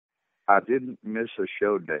I didn't miss a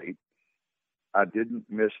show date. I didn't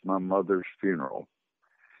miss my mother's funeral.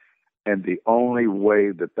 And the only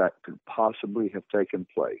way that that could possibly have taken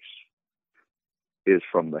place is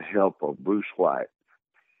from the help of Bruce White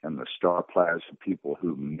and the Star Plaza people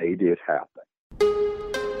who made it happen.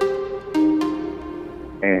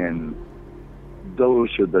 And those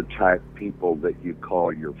are the type of people that you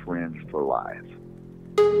call your friends for life.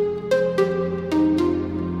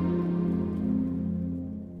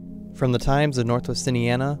 From the Times of Northwest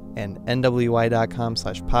Indiana and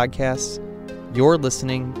NWI.com/podcasts, you're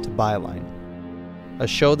listening to Byline, a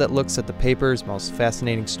show that looks at the paper's most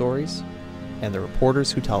fascinating stories and the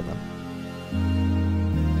reporters who tell them.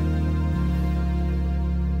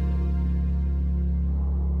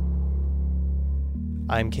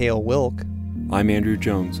 I'm Cale Wilk. I'm Andrew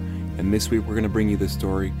Jones, and this week we're going to bring you the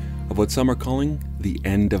story of what some are calling the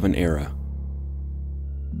end of an era.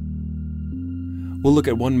 We'll look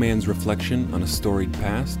at one man's reflection on a storied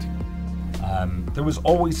past. There was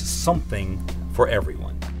always something for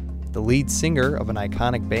everyone. The lead singer of an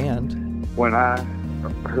iconic band. When I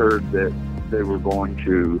heard that they were going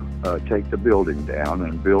to take the building down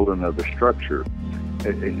and build another structure,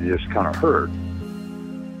 it just kind of hurt.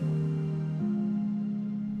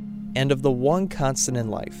 And of the one constant in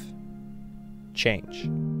life, change.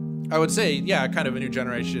 I would say, yeah, kind of a new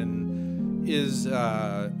generation is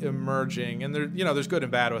emerging, and there's good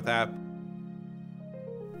and bad with that.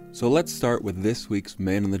 So let's start with this week's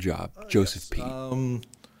man on the job, Joseph P.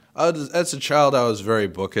 As a child, I was very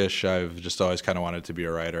bookish. I've just always kind of wanted to be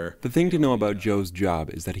a writer. The thing to know about Joe's job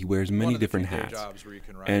is that he wears many different hats.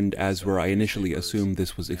 And as where I initially assumed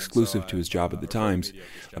this was exclusive to his job at the Times,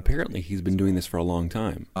 apparently he's been doing this for a long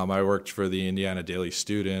time. I worked for the Indiana Daily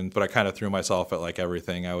Student, but I kind of threw myself at like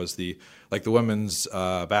everything. I was the women's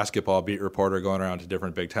basketball beat reporter going around to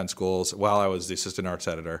different Big Ten schools while I was the assistant arts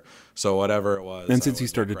editor. So whatever it was. And since he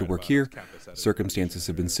started to work here, circumstances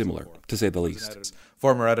have been similar, to say the least.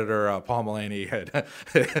 Former editor Paul Mullaney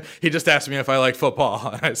he just asked me if I liked football,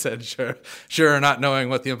 and I said sure, not knowing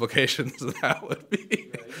what the implications of that would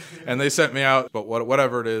be. And they sent me out. But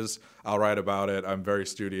whatever it is, I'll write about it. I'm very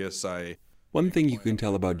studious. One thing you can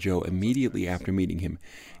tell about Joe immediately after meeting him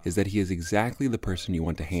is that he is exactly the person you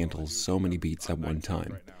want to handle so many beats at one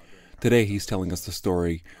time. Today he's telling us the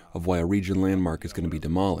story of why a region landmark is going to be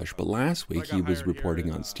demolished, but last week he was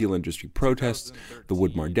reporting on steel industry protests, the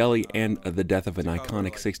Woodmar Deli, and the death of an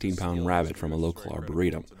iconic 16-pound rabbit from a local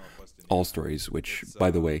arboretum. All stories, which, by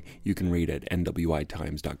the way, you can read at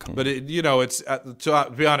nwitimes.com. But it's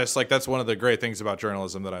to be honest, like that's one of the great things about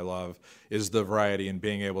journalism that I love is the variety and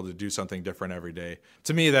being able to do something different every day.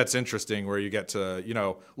 To me, that's interesting, where you get to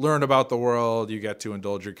learn about the world, you get to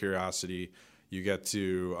indulge your curiosity. You get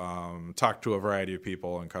to talk to a variety of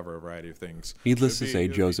people and cover a variety of things. Needless to say,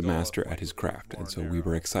 Joe's a master at his craft, and so we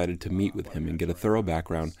were excited to meet with him and get a thorough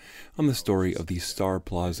background on the story of the Star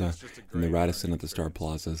Plaza and the Radisson at the Star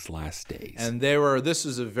Plaza's last days. And this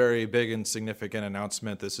is a very big and significant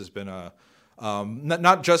announcement. This has been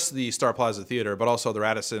not just the Star Plaza Theater, but also the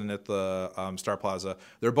Radisson at the Star Plaza.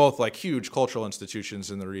 They're both like huge cultural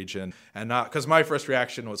institutions in the region, and not because my first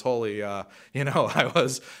reaction was wholly, I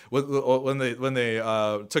was when they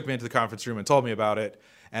took me into the conference room and told me about it.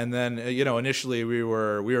 And then, initially we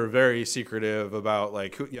were very secretive about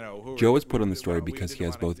who Joe was put on the story because he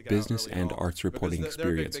has both business and arts reporting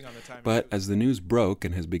experience. But as the news broke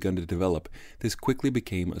and has begun to develop, this quickly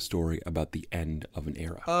became a story about the end of an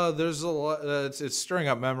era. There's a lot. It's stirring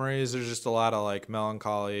up memories. There's just a lot of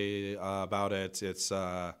melancholy about it. It's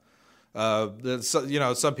some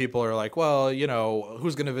people are like, well,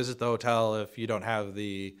 who's going to visit the hotel if you don't have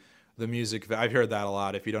the music. I've heard that a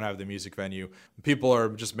lot. If you don't have the music venue, people are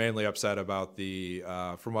just mainly upset about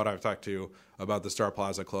from what I've talked to, about the Star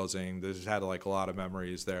Plaza closing. They've had a lot of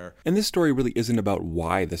memories there. And this story really isn't about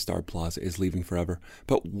why the Star Plaza is leaving forever,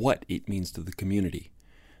 but what it means to the community.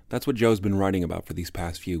 That's what Joe's been writing about for these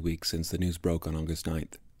past few weeks since the news broke on August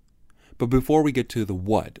 9th. But before we get to the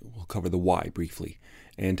what, we'll cover the why briefly.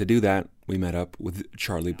 And to do that, we met up with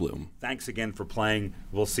Charlie Bloom. Thanks again for playing.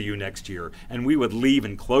 We'll see you next year. And we would leave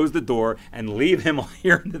and close the door and leave him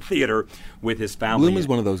here in the theater with his family. Bloom is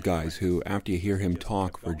one of those guys who, after you hear him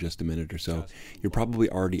talk for just a minute or so, you're probably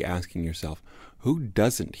already asking yourself, who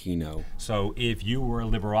doesn't he know? So if you were a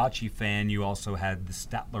Liberace fan, you also had the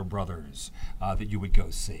Statler brothers that you would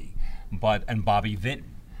go see, and Bobby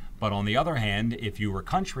Vinton. But on the other hand, if you were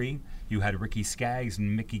country, you had Ricky Skaggs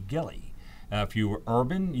and Mickey Gilley. If you were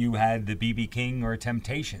urban, you had the B.B. King or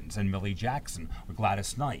Temptations and Millie Jackson or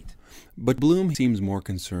Gladys Knight. But Bloom seems more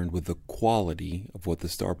concerned with the quality of what the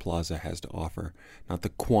Star Plaza has to offer, not the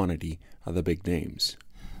quantity of the big names.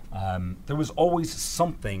 There was always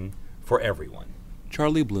something for everyone.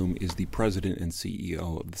 Charlie Bloom is the president and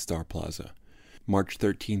CEO of the Star Plaza. March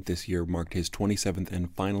 13th this year marked his 27th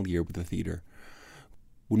and final year with the theater.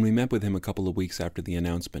 When we met with him a couple of weeks after the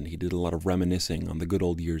announcement, he did a lot of reminiscing on the good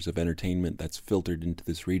old years of entertainment that's filtered into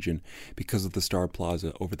this region because of the Star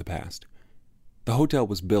Plaza over the past. The hotel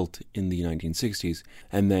was built in the 1960s,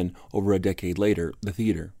 and then, over a decade later, the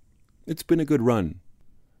theater. It's been a good run.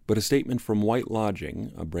 But a statement from White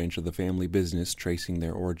Lodging, a branch of the family business tracing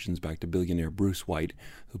their origins back to billionaire Bruce White,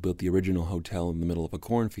 who built the original hotel in the middle of a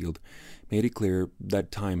cornfield, made it clear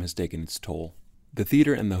that time has taken its toll. The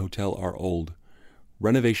theater and the hotel are old.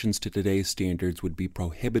 Renovations to today's standards would be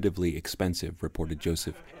prohibitively expensive, reported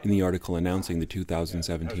Joseph in the article announcing the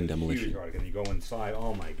 2017 demolition. Huge article. And you go inside,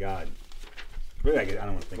 oh my God. Really, I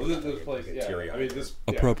don't want to think about it. Place,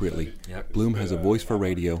 Appropriately, Bloom has a voice for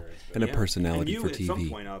radio and a personality for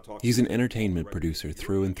TV. He's an entertainment producer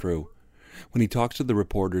through and through. When he talks to the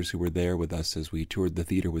reporters who were there with us as we toured the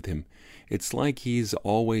theater with him, it's like he's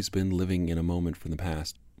always been living in a moment from the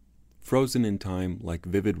past, frozen in time like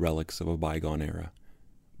vivid relics of a bygone era.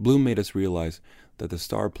 Bloom made us realize that the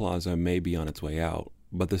Star Plaza may be on its way out,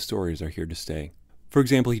 but the stories are here to stay. For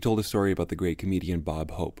example, he told a story about the great comedian Bob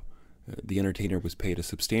Hope. The entertainer was paid a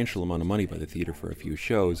substantial amount of money by the theater for a few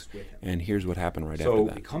shows, and here's what happened right after that.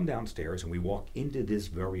 So we come downstairs and we walk into this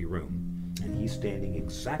very room, and he's standing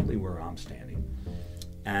exactly where I'm standing.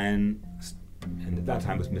 And at that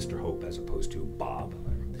time it was Mr. Hope as opposed to Bob.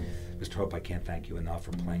 Mr. Hope, I can't thank you enough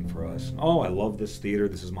for playing for us. Oh, I love this theater.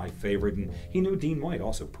 This is my favorite. And he knew Dean White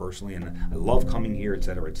also personally, and I love coming here, et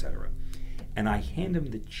cetera, et cetera. And I hand him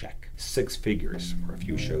the check, 6 figures for a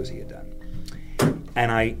few shows he had done.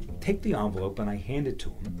 And I take the envelope and I hand it to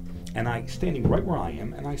him. And I, standing right where I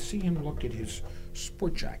am, and I see him look at his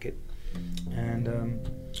sport jacket. And,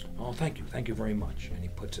 oh, thank you very much. And he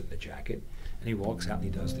puts it in the jacket, and he walks out and he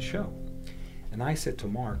does the show. And I said to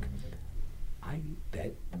Mark, I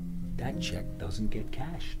bet that check doesn't get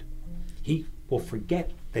cashed. He will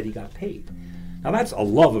forget that he got paid. Now that's a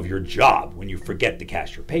love of your job when you forget to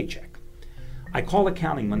cash your paycheck. I call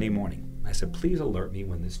accounting Monday morning. I said, please alert me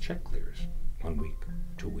when this check clears. 1 week,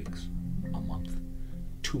 2 weeks, a month,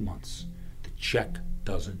 2 months. The check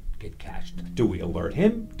doesn't get cashed. Do we alert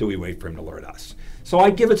him? Do we wait for him to alert us? So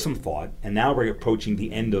I give it some thought, and now we're approaching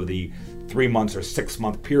the end of the 3 months or 6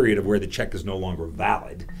 month period of where the check is no longer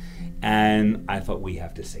valid. And I thought, we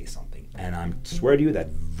have to say something. And I swear to you, that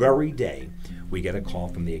very day, we get a call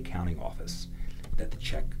from the accounting office that the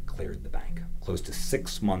check cleared the bank, close to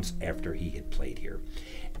 6 months after he had played here.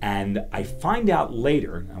 And I find out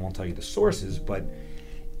later, I won't tell you the sources, but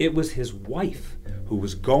it was his wife who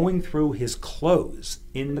was going through his clothes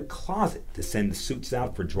in the closet to send the suits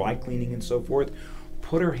out for dry cleaning and so forth,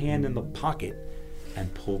 put her hand in the pocket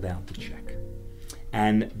and pulled out the check.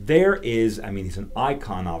 And there is, I mean, he's an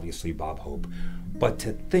icon, obviously, Bob Hope, but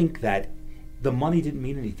to think that the money didn't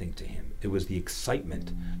mean anything to him. It was the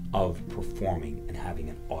excitement of performing and having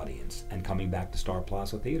an audience and coming back to Star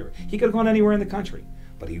Plaza Theater. He could have gone anywhere in the country,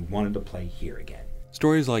 but he wanted to play here again.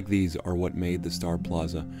 Stories like these are what made the Star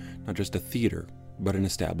Plaza not just a theater, but an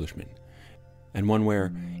establishment. And one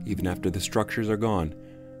where, even after the structures are gone,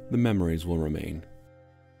 the memories will remain.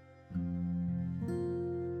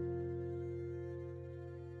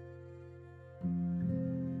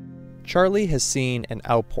 Charlie has seen an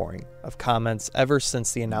outpouring of comments ever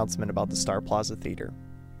since the announcement about the Star Plaza Theater.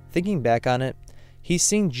 Thinking back on it, he's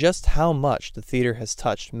seen just how much the theater has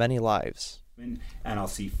touched many lives. And I'll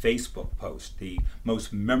see Facebook posts. The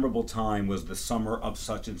most memorable time was the summer of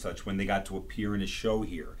such and such when they got to appear in a show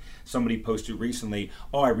here. Somebody posted recently,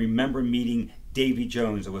 oh, I remember meeting Davy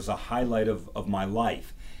Jones. It was a highlight of my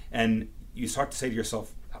life. And you start to say to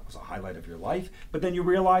yourself, that was a highlight of your life? But then you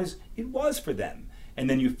realize it was for them. And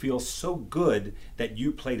then you feel so good that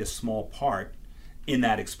you played a small part in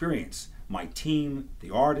that experience. My team,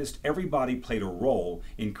 the artist, everybody played a role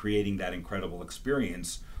in creating that incredible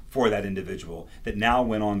experience for that individual that now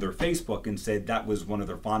went on their Facebook and said that was one of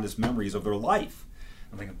their fondest memories of their life.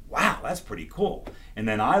 I'm thinking, wow, that's pretty cool. And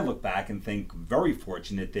then I look back and think, very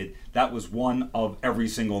fortunate that that was one of every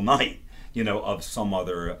single night, you know, of some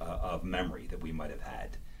other of memory that we might have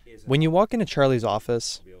had. When you walk into Charlie's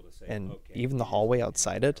office, and even the hallway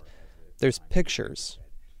outside it, there's pictures,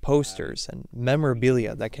 posters, and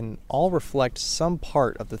memorabilia that can all reflect some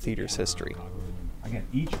part of the theater's history. Again,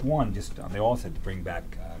 each one just, they all said to bring back,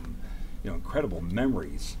 incredible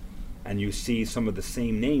memories. And you see some of the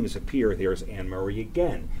same names appear. There's Anne Murray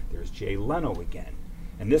again. There's Jay Leno again.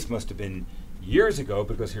 And this must have been years ago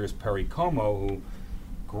because here's Perry Como, who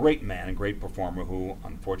great man and great performer who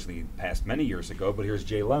unfortunately passed many years ago, but here's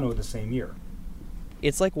Jay Leno the same year.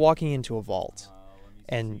 It's like walking into a vault,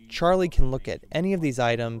 and Charlie can look at any of these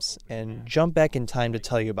items and jump back in time to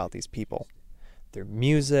tell you about these people. Their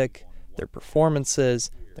music, their performances,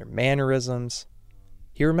 their mannerisms.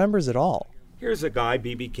 He remembers it all. Here's a guy,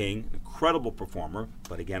 B.B. King, incredible performer,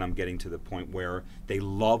 but again, I'm getting to the point where they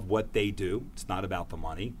love what they do. It's not about the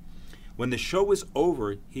money. When the show is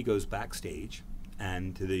over, he goes backstage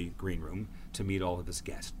and to the green room to meet all of his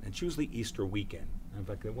guests. And it's usually Easter weekend. In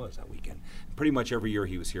fact, it was that weekend. Pretty much every year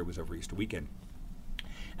he was here was over Easter weekend.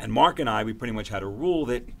 And Mark and I, we pretty much had a rule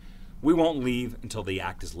that we won't leave until the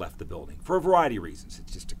act has left the building for a variety of reasons.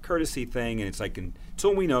 It's just a courtesy thing, and it's like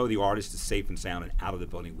until we know the artist is safe and sound and out of the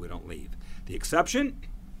building, we don't leave. The exception,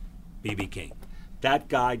 B.B. King. That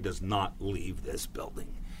guy does not leave this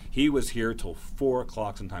building. He was here till 4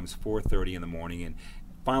 o'clock, sometimes 4:30 in the morning, and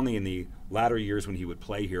finally in the latter years when he would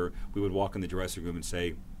play here, we would walk in the dressing room and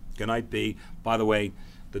say, "Good night, B. By the way,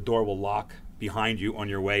 the door will lock behind you on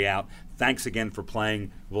your way out. Thanks again for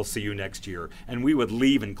playing. We'll see you next year." And we would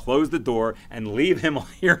leave and close the door and leave him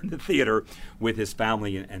here in the theater with his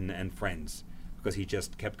family and friends because he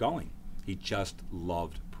just kept going. He just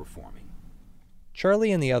loved performing.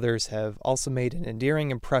 Charlie and the others have also made an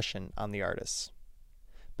endearing impression on the artists.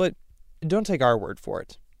 But don't take our word for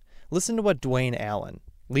it. Listen to what Dwayne Allen,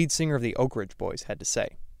 lead singer of the Oak Ridge Boys, had to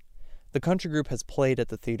say. The country group has played at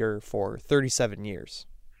the theater for 37 years.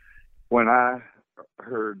 When I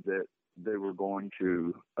heard that they were going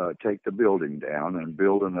to take the building down and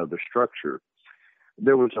build another structure,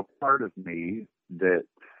 there was a part of me that,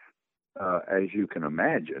 as you can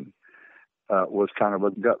imagine, was kind of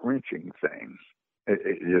a gut-wrenching thing.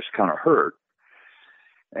 It just kind of hurt.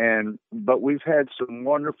 But we've had some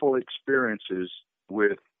wonderful experiences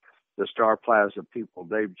with the Star Plaza people.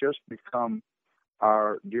 They've just become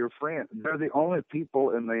our dear friends. They're the only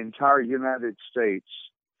people in the entire United States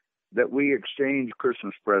that we exchange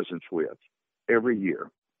Christmas presents with every year.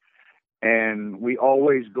 And we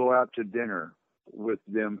always go out to dinner with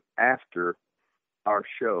them after our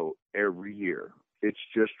show every year. It's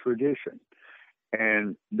just tradition.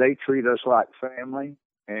 And they treat us like family,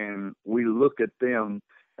 and we look at them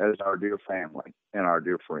as our dear family and our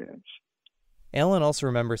dear friends. Allen also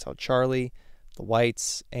remembers how Charlie, the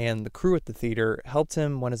Whites, and the crew at the theater helped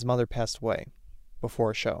him when his mother passed away,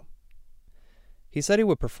 before a show. He said he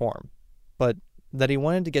would perform, but that he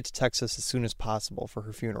wanted to get to Texas as soon as possible for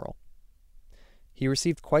her funeral. He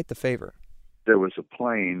received quite the favor. There was a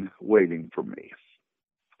plane waiting for me.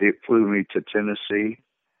 It flew me to Tennessee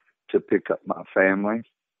to pick up my family.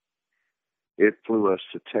 It flew us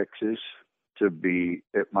to Texas to be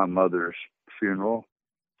at my mother's funeral.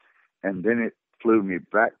 And then it flew me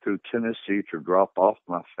back through Tennessee to drop off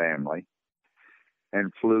my family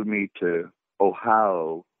and flew me to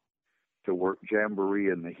Ohio to work Jamboree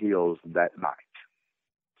in the Hills that night.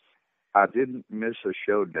 I didn't miss a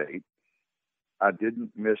show date. I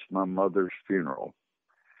didn't miss my mother's funeral.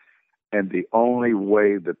 And the only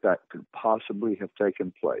way that that could possibly have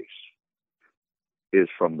taken place is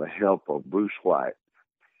from the help of Bruce White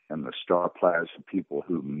and the Star Plaza people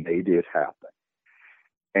who made it happen.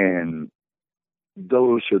 And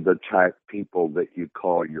those are the type of people that you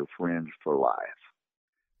call your friends for life.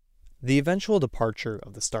 The eventual departure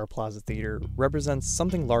of the Star Plaza Theater represents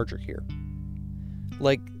something larger here.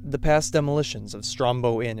 Like the past demolitions of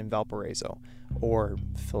Strombo Inn in Valparaiso, or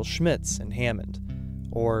Phil Schmitz in Hammond,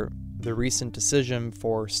 or the recent decision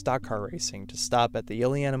for stock car racing to stop at the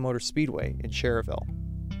Illiana Motor Speedway in Cherryville.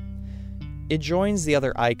 It joins the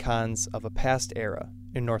other icons of a past era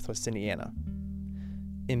in Northwest Indiana.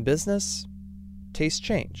 In business, tastes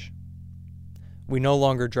change. We no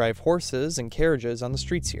longer drive horses and carriages on the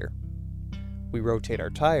streets here. We rotate our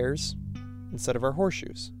tires instead of our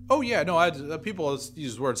horseshoes. Oh yeah, no. People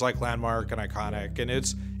use words like landmark and iconic, and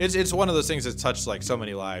it's one of those things that's touched like so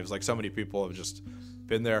many lives. Like so many people have just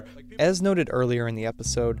been there. As noted earlier in the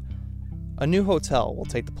episode, a new hotel will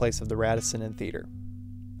take the place of the Radisson Inn Theater.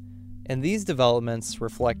 And these developments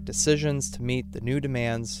reflect decisions to meet the new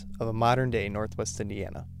demands of a modern-day Northwest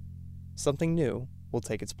Indiana. Something new will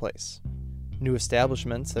take its place. New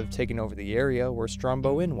establishments have taken over the area where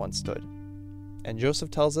Strombo Inn once stood. And Joseph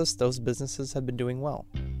tells us those businesses have been doing well.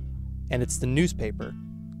 And it's the newspaper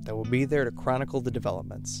that will be there to chronicle the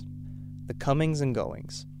developments, the comings and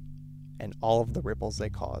goings, and all of the ripples they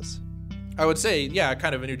cause. I would say, yeah,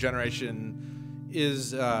 kind of a new generation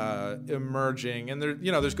is emerging, and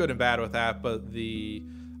there's good and bad with that. But the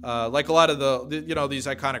like a lot of the these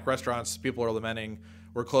iconic restaurants, people are lamenting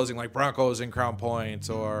we're closing like Bronco's in Crown Point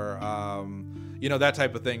or that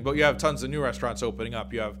type of thing. But you have tons of new restaurants opening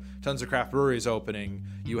up. You have tons of craft breweries opening.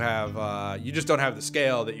 You have you just don't have the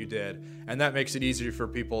scale that you did, and that makes it easier for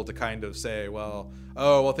people to kind of say, well,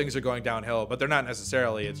 things are going downhill, but they're not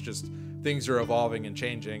necessarily. It's just things are evolving and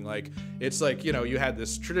changing. Like it's like you had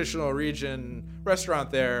this traditional region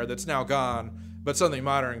restaurant there that's now gone, but something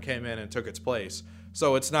modern came in and took its place.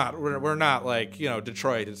 So it's not we're not like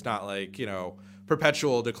Detroit. It's not like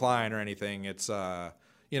perpetual decline or anything. It's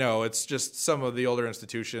it's just some of the older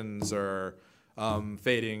institutions are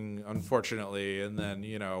fading, unfortunately, and then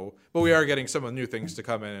but we are getting some of the new things to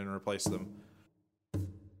come in and replace them.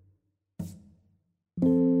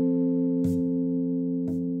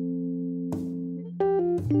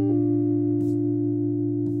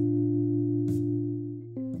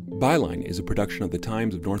 Byline is a production of the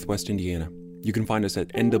Times of Northwest Indiana. You can find us at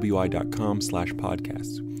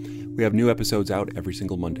nwi.com/podcasts. We have new episodes out every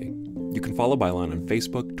single Monday. You can follow Byline on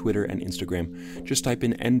Facebook, Twitter, and Instagram. Just type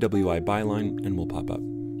in NWI Byline and we'll pop up.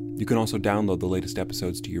 You can also download the latest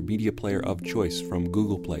episodes to your media player of choice from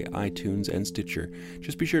Google Play, iTunes, and Stitcher.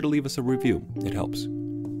 Just be sure to leave us a review. It helps.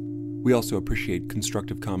 We also appreciate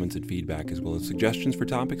constructive comments and feedback, as well as suggestions for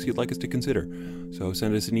topics you'd like us to consider. So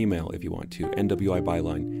send us an email if you want to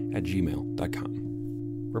nwibyline@gmail.com.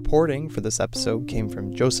 Reporting for this episode came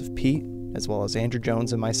from Joseph Pete, as well as Andrew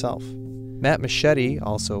Jones and myself. Matt Machete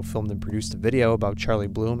also filmed and produced a video about Charlie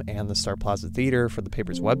Bloom and the Star Plaza Theater for the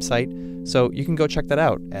paper's website, so you can go check that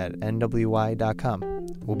out at nwi.com.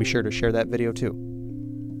 We'll be sure to share that video too.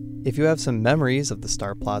 If you have some memories of the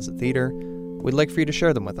Star Plaza Theater, we'd like for you to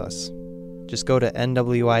share them with us. Just go to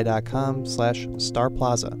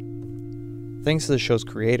nwi.com/starplaza. Thanks to the show's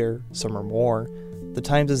creator, Summer Moore, the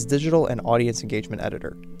Times' digital and audience engagement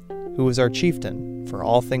editor, who is our chieftain for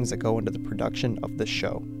all things that go into the production of this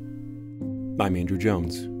show. I'm Andrew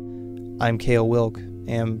Jones. I'm Cale Wilk,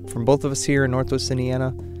 and from both of us here in Northwest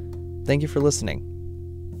Indiana, thank you for listening,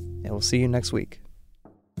 and we'll see you next week.